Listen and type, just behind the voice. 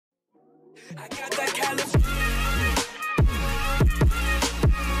I got that California.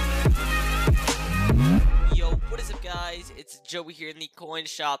 Yo, what is up guys? It's Joey here, and the coin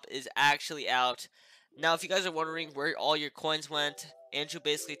shop is actually out. Now, if you guys are wondering where all your coins went, Andrew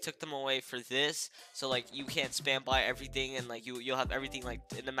basically took them away for this. So like you can't spam buy everything, and like you'll have everything like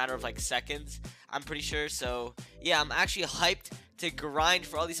in a matter of like seconds, I'm pretty sure. So yeah, I'm actually hyped to grind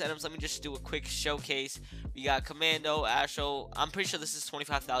for all these items. Let me just do a quick showcase. We got Commando, Astro. I'm pretty sure this is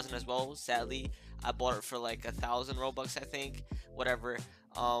 25,000 as well. Sadly, I bought it for like 1,000 Robux, I think. Whatever.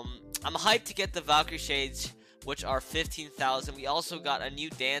 I'm hyped to get the Valkyrie Shades, which are 15,000. We also got a new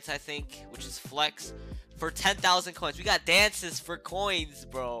dance, I think, which is Flex, for 10,000 coins. We got dances for coins,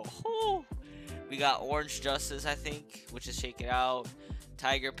 bro. Whew. We got Orange Justice, I think, which is Shake It Out,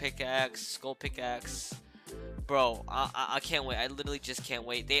 Tiger Pickaxe, Skull Pickaxe. Bro, I can't wait. I literally just can't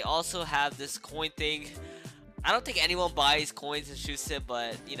wait. They also have this coin thing. I don't think anyone buys coins in Strucid,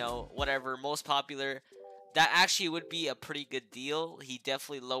 but, you know, whatever. Most popular. That actually would be a pretty good deal. He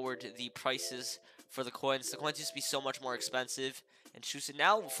definitely lowered the prices for the coins. The coins used to be so much more expensive. And Strucid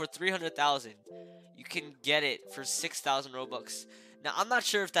now for 300,000, you can get it for 6,000 Robux. Now, I'm not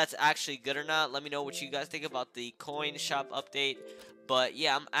sure if that's actually good or not. Let me know what you guys think about the coin shop update. But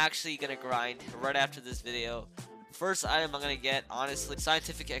yeah, I'm actually gonna grind right after this video. First item I'm gonna get, honestly,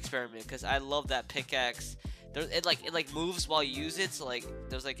 scientific experiment, because I love that pickaxe. It like moves while you use it, so like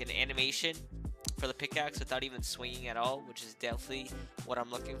there's like an animation for the pickaxe without even swinging at all, which is definitely what I'm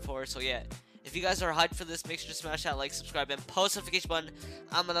looking for. So yeah, if you guys are hyped for this, make sure to smash that like, subscribe, and post notification button.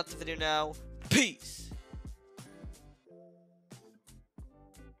 I'm gonna end the video now. Peace.